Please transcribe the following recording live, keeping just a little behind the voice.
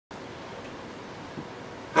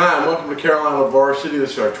and welcome to Carolina Varsity.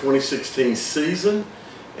 This is our 2016 season,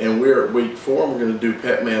 and we're at week 4, and we're going to do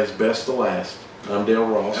Pepman's Best to Last. I'm Dale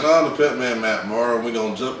Ross. And I'm the Pepman, Matt Morrow. We're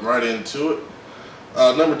going to jump right into it.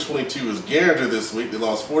 Number 22 is Garinger this week. They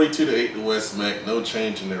lost 42-8 to West Meck. No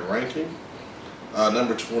change in their ranking.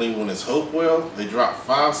 Number 21 is Hopewell. They dropped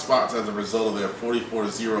 5 spots as a result of their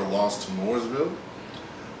 44-0 loss to Mooresville.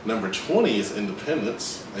 Number 20 is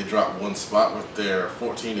Independence. They dropped 1 spot with their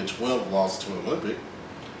 14-12 loss to Olympic.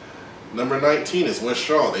 Number 19 is West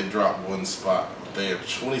Charlotte. They dropped 1 spot with their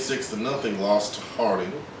 26-0 loss to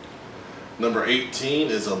Harding. Number 18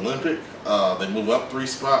 is Olympic. They move up 3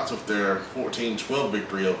 spots with their 14-12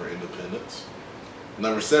 victory over Independence.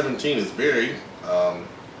 Number 17 is Berry.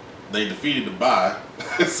 They defeated the bye,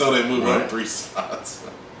 so they move up 3 spots.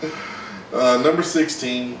 Number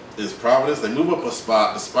 16 is Providence. They move up a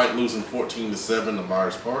spot despite losing 14-7 to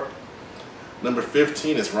Myers Park. Number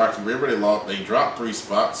 15 is Rocky River. They dropped 3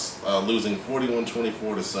 spots, losing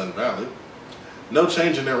 41-24 to Sun Valley. No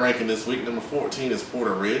change in their ranking this week. Number 14 is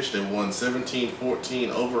Porter Ridge. They won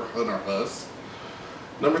 17-14 over Hunter Huss.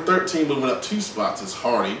 Number 13, moving up 2 spots, is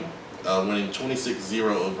Harding, winning 26-0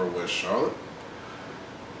 over West Charlotte.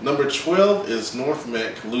 Number 12 is North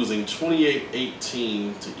Meck, losing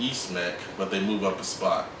 28-18 to East Meck, but they move up a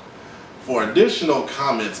spot. For additional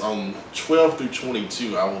comments on 12 through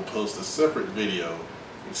 22, I will post a separate video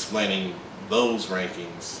explaining those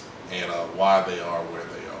rankings and why they are where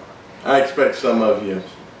they are. I expect some of you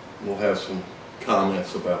will have some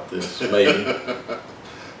comments about this, maybe.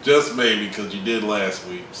 Just maybe, because you did last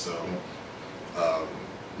week. So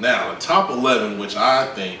now, the top 11, which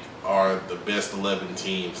I think are the best 11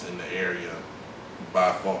 teams in the area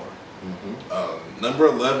by far. Number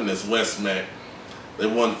 11 is West Meck. They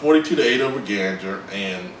won 42-8 over Garinger,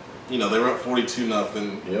 and they were up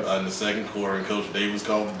 42-0 in the second quarter, and Coach Davis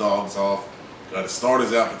called the dogs off, got the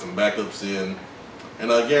starters out, put some backups in, and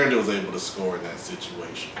Garinger was able to score in that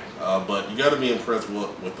situation. But you got to be impressed with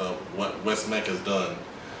what West Meck has done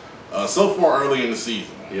so far early in the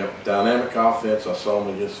season. Yep, dynamic offense. I saw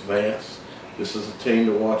them against Vance. This is a team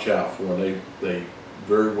to watch out for, and they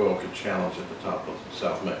very well could challenge at the top of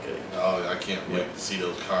South Meck games. Oh, I can't wait to see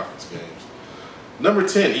those conference games. Number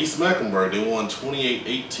 10, East Mecklenburg. They won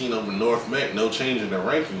 28-18 over North Meck. No change in their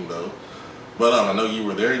ranking, though. But I know you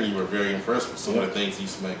were there, and you were very impressed with some of the things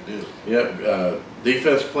East Meck did. Yep,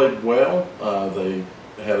 defense played well. They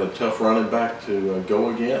had a tough running back to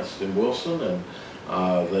go against in Wilson, and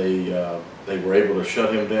they were able to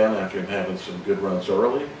shut him down after him having some good runs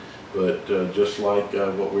early. But just like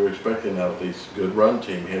what we were expecting out of these good run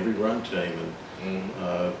team, heavy run team, and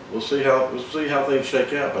we'll see how things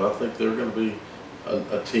shake out. But I think they're going to be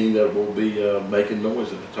a team that will be making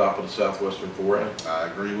noise at the top of the Southwestern 4A. I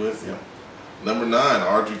agree with you. Number 9,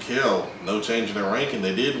 Ardrey-Kell. No change in their ranking.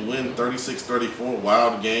 They did win 36-34,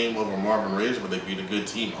 wild game over Marvin Ridge, but they beat a good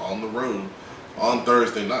team on the road on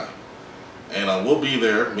Thursday night. And we'll be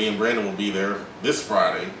there. Me and Brandon will be there this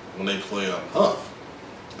Friday when they play Huff.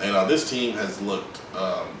 And this team has looked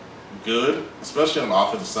good, especially on the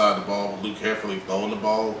offensive side of the ball. Luke Hefferly throwing the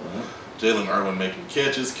ball, Jalen Irwin making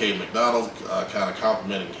catches, Cade McDonald kind of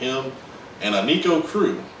complimenting him, and Nico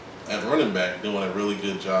Crew at running back doing a really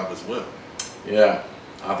good job as well. Yeah,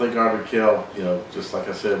 I think Ardrey-Kell, just like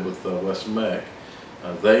I said with West Meck,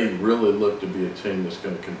 they really look to be a team that's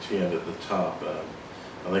going to contend at the top.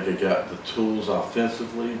 I think they got the tools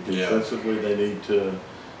offensively, defensively. They need to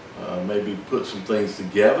maybe put some things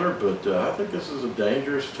together, but I think this is a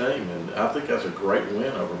dangerous team, and I think that's a great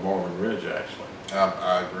win over Marvin Ridge, actually.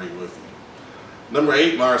 I agree with you. Number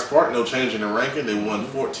 8, Myers Park, no change in their ranking. They won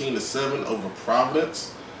 14-7 over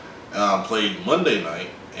Providence. Played Monday night,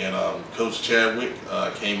 and Coach Chadwick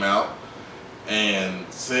came out and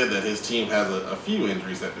said that his team has a few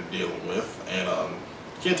injuries that they're dealing with, and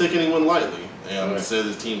can't take anyone lightly. And he said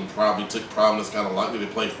his team probably took Providence kind of lightly. They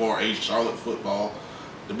play 4A Charlotte football,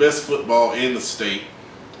 the best football in the state,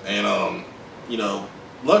 and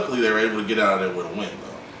luckily they were able to get out of there with a win,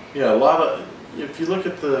 though. Yeah, a lot of, if you look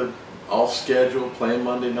at the off schedule, playing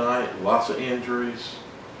Monday night, lots of injuries,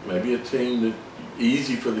 maybe a team that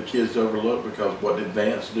easy for the kids to overlook because what did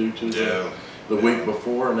Vance do to them the week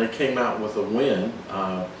before, and they came out with a win.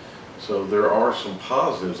 So there are some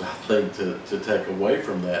positives, I think, to take away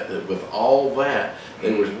from that. That with all that,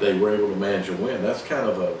 they were able to manage a win. That's kind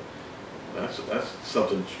of that's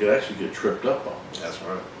something that you could actually get tripped up on. That's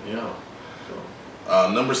right. Yeah.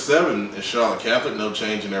 Number 7 is Charlotte Catholic. No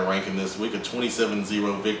change in their ranking this week. A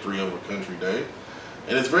 27-0 victory over Country Day.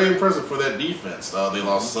 And it's very impressive for that defense. They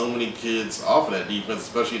lost so many kids off of that defense,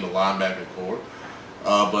 especially in the linebacker core.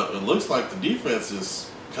 But it looks like the defense has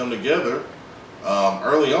come together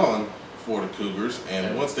early on for the Cougars,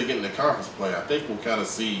 and once they get into conference play, I think we'll kind of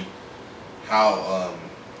see how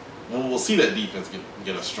we'll see that defense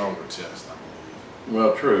get a stronger test, I believe.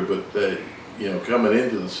 Well, true, but coming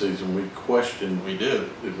into the season, we questioned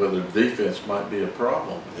whether defense might be a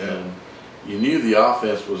problem. Yeah. And you knew the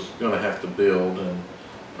offense was going to have to build,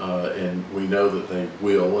 and we know that they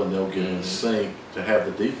will, and they'll get in sync. To have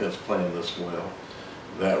the defense playing this well,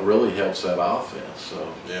 that really helps that offense.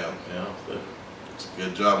 So yeah, it's a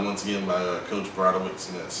good job once again by Coach Brodowicz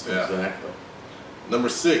and that staff. Exactly. Number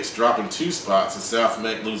 6, dropping 2 spots, is South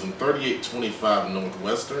Meck losing 38-25 to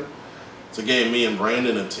Northwestern. It's a game me and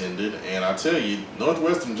Brandon attended, and I tell you,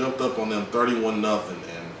 Northwestern jumped up on them 31-0,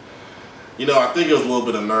 and I think it was a little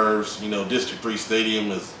bit of nerves. District 3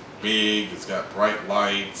 Stadium is big, it's got bright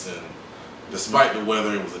lights, and despite the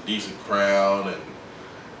weather, it was a decent crowd. And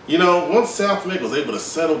once South Meck was able to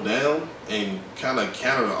settle down and kind of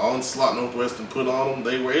counter the onslaught Northwestern put on them,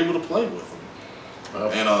 they were able to play with them.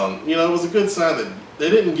 And it was a good sign that they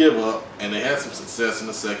didn't give up, and they had some success in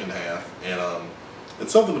the second half. And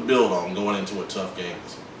it's something to build on going into a tough game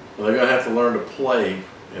this week. Well, they're going to have to learn to play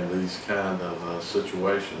in these kind of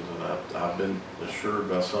situations, and I've been assured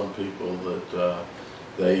by some people that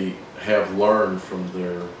they have learned from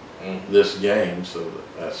this game, so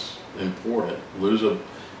that's important.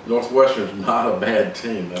 Northwestern's not a bad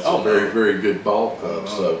team. That's a very, very good ball club.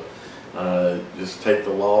 So just take the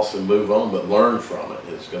loss and move on, but learn from it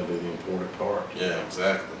is going to be the important part. Yeah,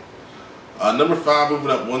 exactly. Number 5, moving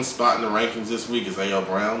up 1 spot in the rankings this week, is A.L.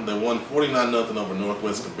 Brown. They won 49-0 over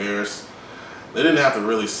Northwest Cabarrus. They didn't have to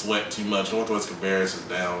really sweat too much. Northwest Cabarrus is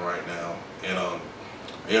down right now. And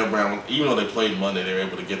A.L. Brown, even though they played Monday, they were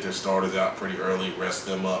able to get their starters out pretty early, rest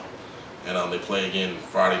them up. And they play again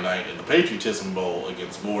Friday night in the Patriotism Bowl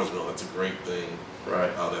against Mooresville. That's a great thing,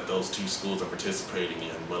 right? That those 2 schools are participating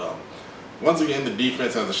in. But once again, the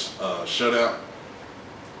defense has a shutout.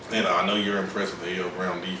 And I know you're impressed with the A.L.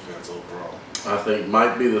 Brown defense overall. I think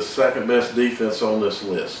might be the second best defense on this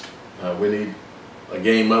list. We need a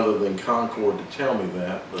game other than Concord to tell me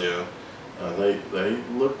that. But yeah. They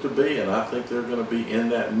look to be, and I think they're going to be in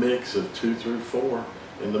that mix of 2 through 4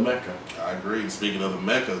 in the Mecca. I agree. Speaking of the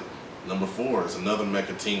Mecca, number 4 is another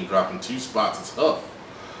Mecca team dropping 2 spots. It's Huff,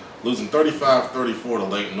 losing 35-34 to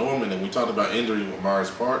Lake Norman. And we talked about injury with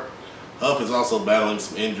Myers Park. Huff is also battling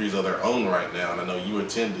some injuries of their own right now, and I know you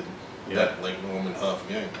attended that Lake Norman Huff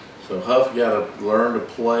game. So Huff got to learn to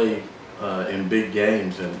play in big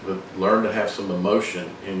games and learn to have some emotion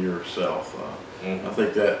in yourself. I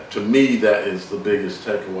think that, to me, that is the biggest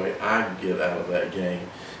takeaway I get out of that game,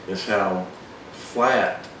 is how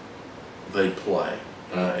flat they play.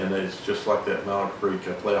 And it's just like that Mount Creek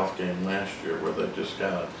playoff game last year, where they just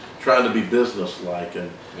kind of trying to be business-like,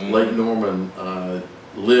 and Lake Norman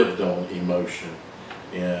lived on emotion,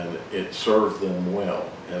 and it served them well,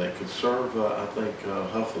 and it could serve, I think,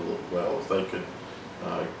 Huff a little well if they could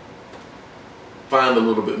find a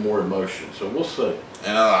little bit more emotion. So we'll see.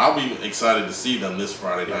 And I'll be excited to see them this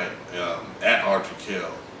Friday night at Archer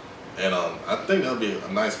Kell, and I think that'll be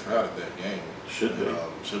a nice crowd at that game. Should be.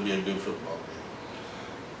 Should be a good football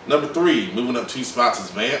game. Number 3, moving up 2 spots,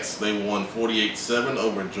 is Vance. They won 48-7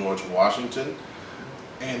 over George Washington,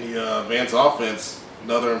 and the Vance offense,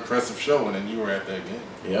 another impressive showing, and you were at that game.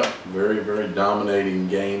 Yep, very, very dominating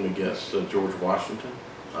game against George Washington.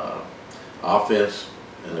 Offense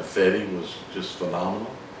and Effetti was just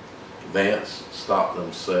phenomenal. Vance stopped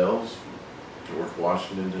themselves. George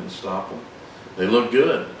Washington didn't stop them. They look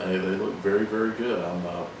good. They look very, very good. I'm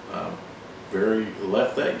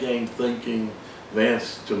left that game thinking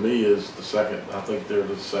Vance, to me, is the second. I think they're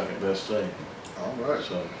the second best team. All right.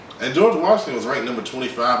 So. And George Washington was ranked number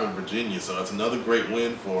 25 in Virginia, so that's another great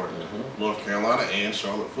win for North Carolina and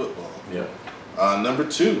Charlotte football. Yep. Number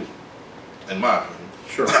 2, in my opinion,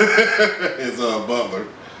 sure, is Butler,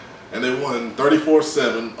 and they won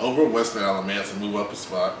 34-7 over Western Alamance and move up a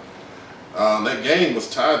spot. That game was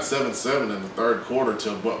tied 7-7 in the 3rd quarter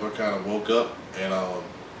till Butler kind of woke up and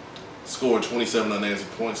scored 27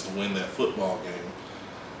 unanswered points to win that football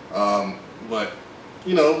game. But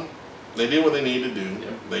they did what they needed to do.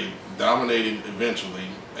 Yep. They dominated eventually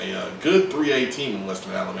a good 3A team in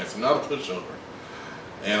Western Alamance, not a pushover.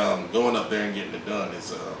 And going up there and getting it done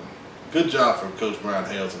is a good job for Coach Brian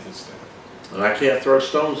Hales and his staff. And I can't throw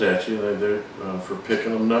stones at you for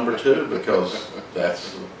picking them number 2, because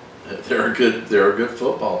they're a good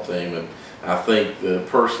football team, and I think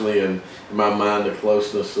personally, in my mind, the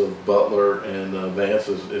closeness of Butler and Vance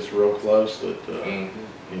is real close. That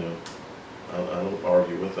I don't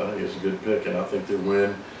argue with. I think it's a good pick, and I think their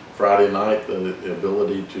win Friday night, the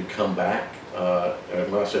ability to come back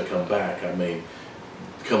and when I say come back, I mean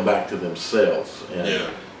come back to themselves. And,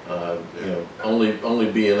 you know,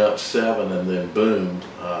 only being up 7 and then boom,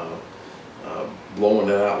 blowing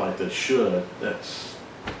it out like they should. There's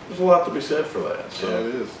a lot to be said for that. So, yeah,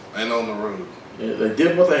 it is. And on the road. Yeah, they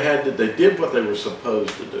did what they had to. They did what they were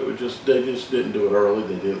supposed to do. They just didn't do it early.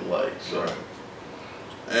 They did it late. So. Right.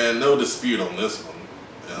 And no dispute on this one.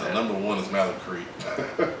 Number 1 is Mallet Creek.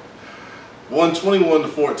 Won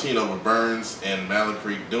 21-14 over Burns, and Mallet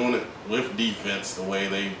Creek doing it with defense the way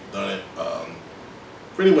they've done it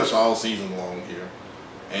pretty much all season long here.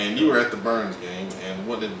 And you were at the Burns game, and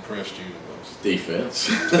what impressed you the most? Defense.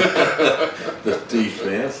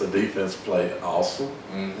 The defense played awesome.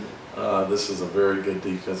 This is a very good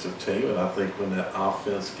defensive team, and I think when that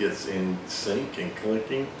offense gets in sync and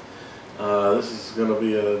clicking, this is going to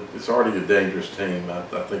be it's already a dangerous team. I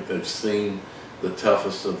think they've seen the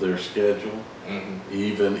toughest of their schedule,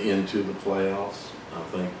 even into the playoffs. I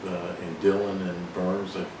think in Dillon and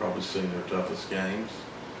Burns, they've probably seen their toughest games.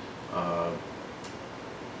 I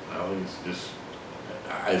think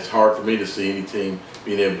it's hard for me to see any team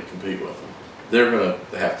being able to compete with them. They're going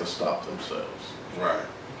to have to stop themselves. Right.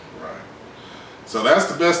 So that's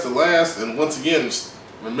the best of last. And once again,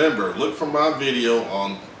 remember, look for my video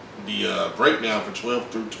on the breakdown for 12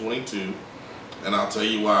 through 22, and I'll tell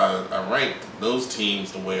you why I ranked those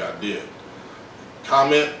teams the way I did.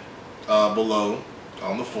 Comment below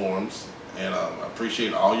on the forums, and I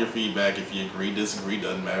appreciate all your feedback. If you agree, disagree,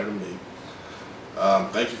 doesn't matter to me.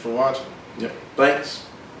 Thank you for watching. Yep. Thanks.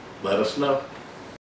 Let us know.